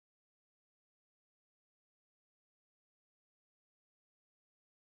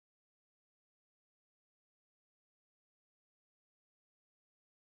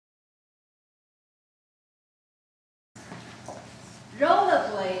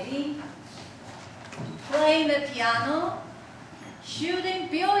rollerblading, playing the piano, shooting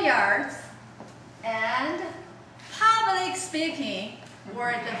billiards, and public speaking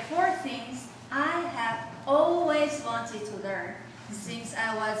were the four things I have always wanted to learn since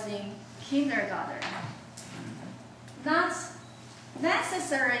I was in kindergarten. Not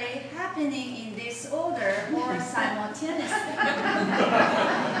necessarily happening in this order or simultaneously.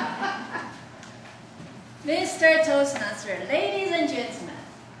 Mr. Toastmaster, ladies and gentlemen,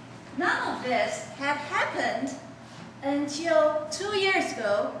 none of this had happened until 2 years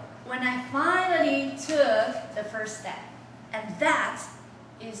ago when I finally took the first step. And that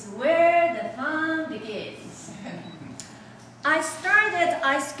is where the fun begins. I started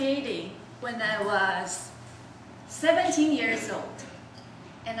ice skating when I was 17 years old.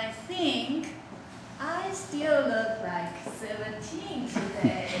 And I think I still look like 17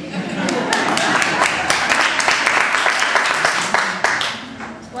 today.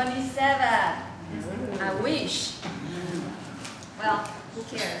 27. I wish. Well, who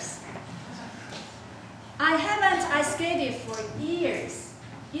cares? I haven't ice skated for years.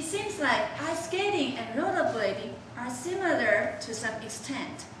 It seems like ice skating and rollerblading are similar to some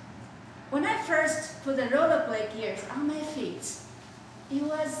extent. When I first put the rollerblade gears on my feet, it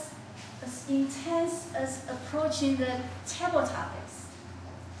was as intense as approaching the tabletops.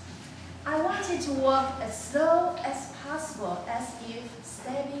 I wanted to walk as slow as possible, as if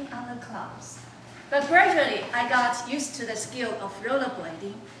stepping on the clouds. But gradually, I got used to the skill of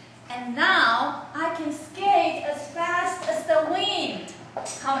rollerblading, and now I can skate as fast as the wind.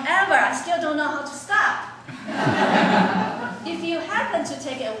 However, I still don't know how to stop. If you happen to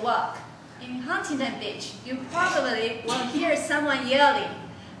take a walk in Huntington Beach, you probably will hear someone yelling,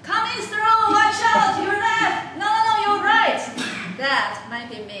 "Coming through, watch out, to your left, no, you're right." That might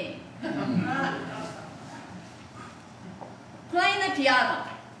be me. Playing the piano.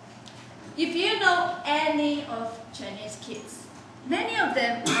 If you know any of Chinese kids, many of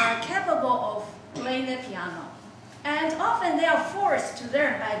them are capable of playing the piano, and often they are forced to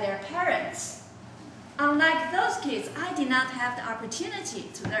learn by their parents. Unlike those kids, I did not have the opportunity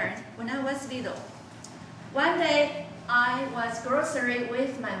to learn when I was little. One day, I was grocery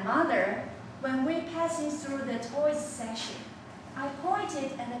with my mother when we passing through the toys section. I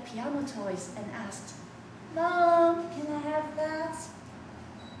pointed at the piano toys and asked, "Mom, can I have that?"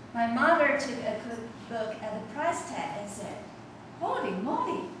 My mother took a quick look at the price tag and said, "Holy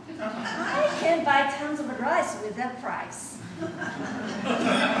moly, I can buy tons of rice with that price."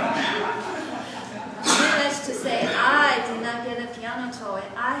 Needless to say, I did not get the piano toy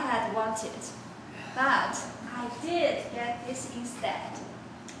I had wanted, but I did get this instead.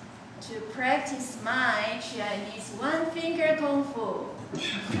 To practice my Chinese one-finger kung fu.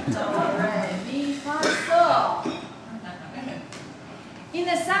 Do, re, mi, fa, sol. In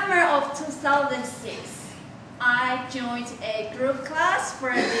the summer of 2006, I joined a group class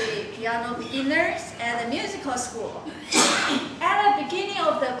for the piano beginners at a musical school. At the beginning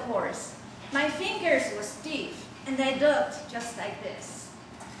of the course, my fingers were stiff and they looked just like this.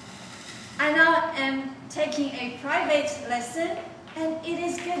 I now am taking a private lesson, and it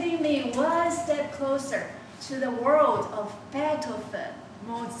is getting me one step closer to the world of Beethoven,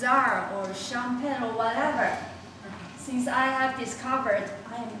 Mozart, or Chopin, or whatever, since I have discovered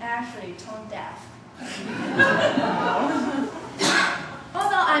I am actually tone deaf.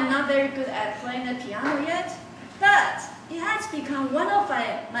 Although I'm not very good at playing the piano yet, but it has become one of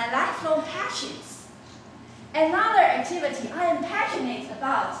my lifelong passions. Another activity I am passionate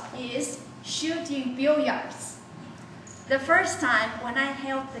about is shooting billiards. The first time when I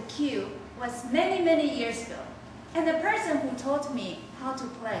held the cue was many years ago, and the person who taught me how to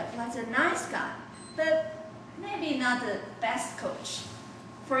play was a nice guy, but maybe not the best coach.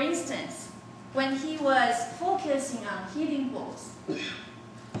 For instance, when he was focusing on hitting balls,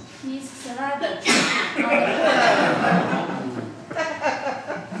 his saliva dripped on the floor.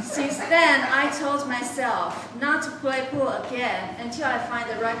 Since then, I told myself not to play pool again until I find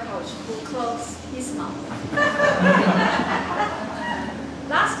the right coach who closes his mouth.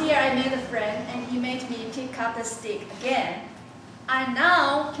 Last year, I made a friend, and he made me pick up the stick again. I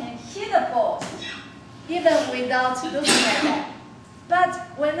now can hit the balls, even without looking at them. But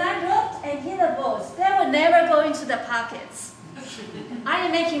when I looked and hit the balls, they would never go into the pockets. I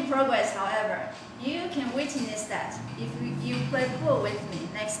am making progress, however. You can witness that if you play pool with me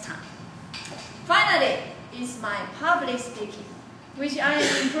next time. Finally, is my public speaking, which I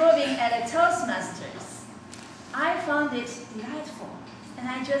am improving at a Toastmasters. I found it delightful, and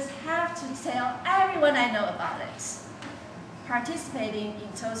I just have to tell everyone I know about it. Participating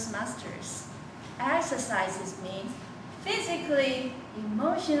in Toastmasters exercises me physically,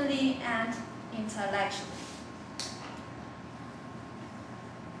 emotionally, and intellectually.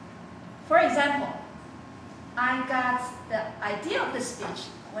 For example, I got the idea of the speech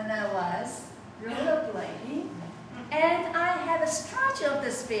when I was rollerblading, and I had a structure of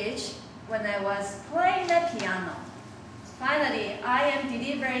the speech when I was playing the piano. Finally, I am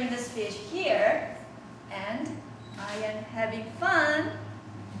delivering the speech here, and I am having fun.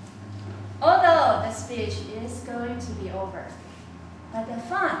 Although the speech is going to be over, but the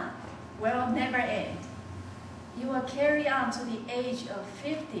fun will never end. You will carry on to the age of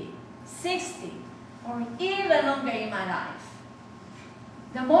 50, 60, or even longer in my life.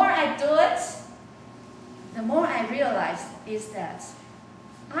 The more I do it, the more I realize is that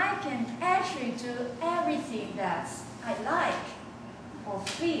I can actually do everything that I like or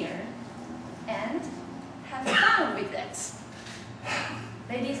fear and have fun with it.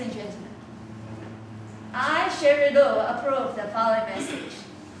 Ladies and gentlemen, I, Sherry Lu, approve the following message.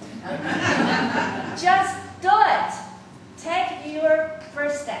 Just do it. Take your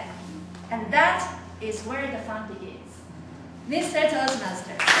first step. And that is where the fun begins. Mr.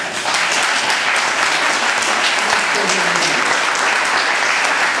 Toastmaster.